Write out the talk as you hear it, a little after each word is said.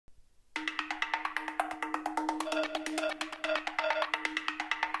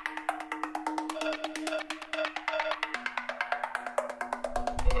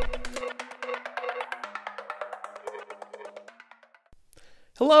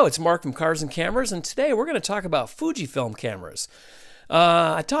Hello, it's Mark from Cars and Cameras, and today we're going to talk about Fujifilm cameras.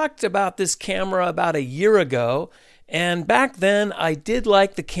 I talked about this camera about a year ago, and back then I did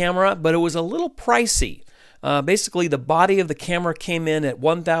like the camera, but it was a little pricey. Basically, the body of the camera came in at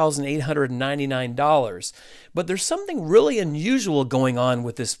 $1,899. But there's something really unusual going on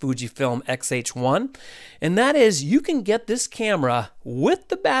with this Fujifilm X-H1, and that is you can get this camera with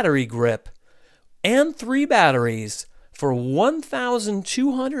the battery grip and 3 batteries for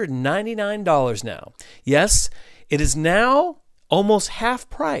 $1,299 now. Yes, it is now almost half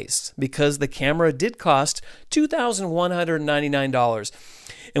price because the camera did cost $2,199.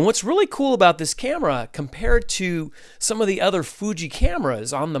 And what's really cool about this camera compared to some of the other Fuji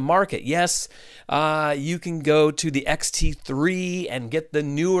cameras on the market, yes, you can go to the X-T3 and get the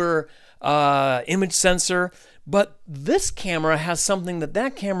newer image sensor, but this camera has something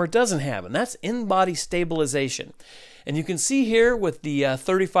that camera doesn't have, and that's in-body stabilization. And you can see here with the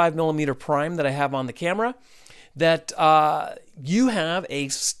 35mm prime that I have on the camera that you have a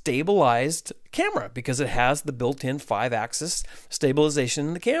stabilized camera because it has the built-in 5-axis stabilization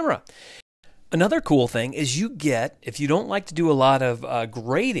in the camera. Another cool thing is you get, if you don't like to do a lot of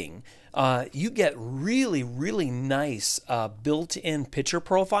grading, you get really, really nice built-in picture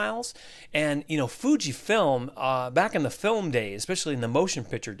profiles. And, you know, Fujifilm, back in the film days, especially in the motion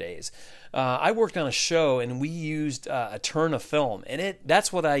picture days, I worked on a show and we used a turn of film. And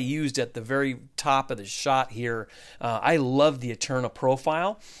that's what I used at the very top of the shot here. I love the Eterna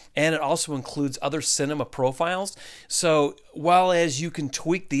profile. And it also includes other cinema profiles. So while as you can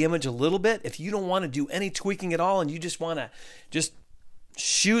tweak the image a little bit, if you don't want to do any tweaking at all and you just want to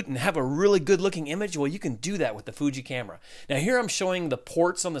shoot and have a really good looking image, well, you can do that with the Fuji camera. Now here I'm showing the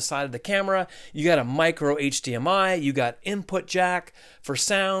ports on the side of the camera. You got a micro HDMI, you got input jack for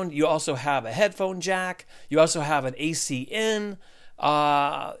sound, you also have a headphone jack, you also have an AC in.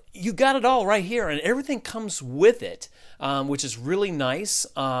 You got it all right here, and everything comes with it, which is really nice.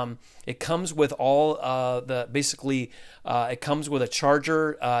 It comes with all it comes with a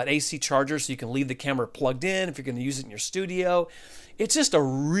charger, an AC charger, so you can leave the camera plugged in if you're going to use it in your studio. It's just a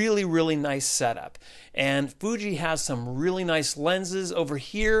really, really nice setup. And Fuji has some really nice lenses over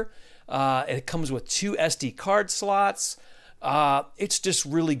here. It comes with 2 SD card slots. It's just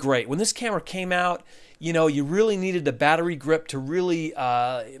really great. When this camera came out, you know, you really needed the battery grip to really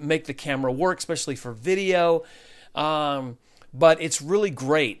make the camera work, especially for video. But it's really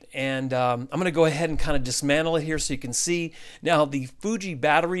great, and I'm going to go ahead and kind of dismantle it here so you can see. Now, the Fuji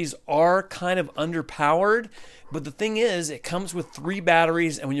batteries are kind of underpowered, but the thing is, it comes with 3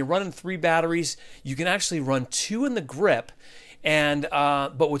 batteries, and when you're running 3 batteries, you can actually run 2 in the grip. And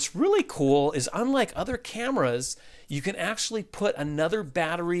but what's really cool is, unlike other cameras, you can actually put another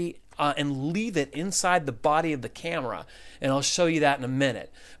battery and leave it inside the body of the camera, and I'll show you that in a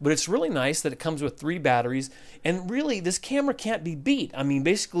minute. But it's really nice that it comes with 3 batteries, and really this camera can't be beat. I mean,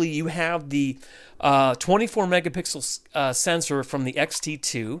 basically you have the 24 megapixel sensor from the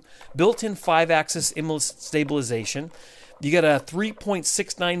X-T2, built-in 5-axis image stabilization. You got a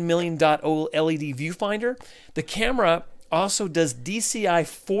 3.69 million dot LED viewfinder. The camera also does DCI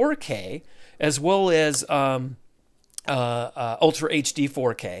 4K as well as Ultra HD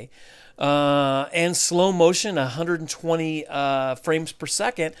 4K, and slow motion 120 frames per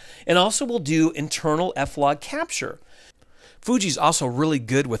second, and also will do internal F-log capture. Fuji's also really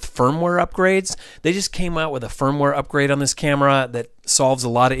good with firmware upgrades. They just came out with a firmware upgrade on this camera that solves a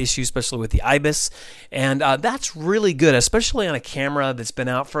lot of issues, especially with the IBIS, and that's really good, especially on a camera that's been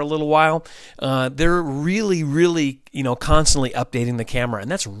out for a little while. They're really, really, constantly updating the camera,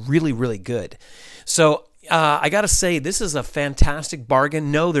 and that's really, really good. So I got to say, this is a fantastic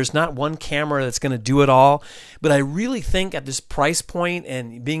bargain. No, there's not one camera that's going to do it all, but I really think at this price point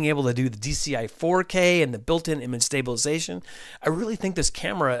and being able to do the DCI 4K and the built-in image stabilization, I really think this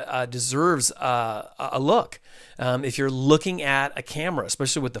camera deserves a look if you're looking at a camera,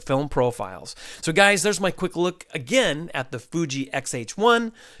 especially with the film profiles. So guys, there's my quick look again at the Fuji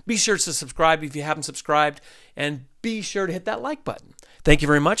X-H1. Be sure to subscribe if you haven't subscribed, and be sure to hit that like button. Thank you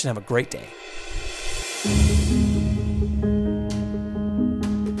very much and have a great day.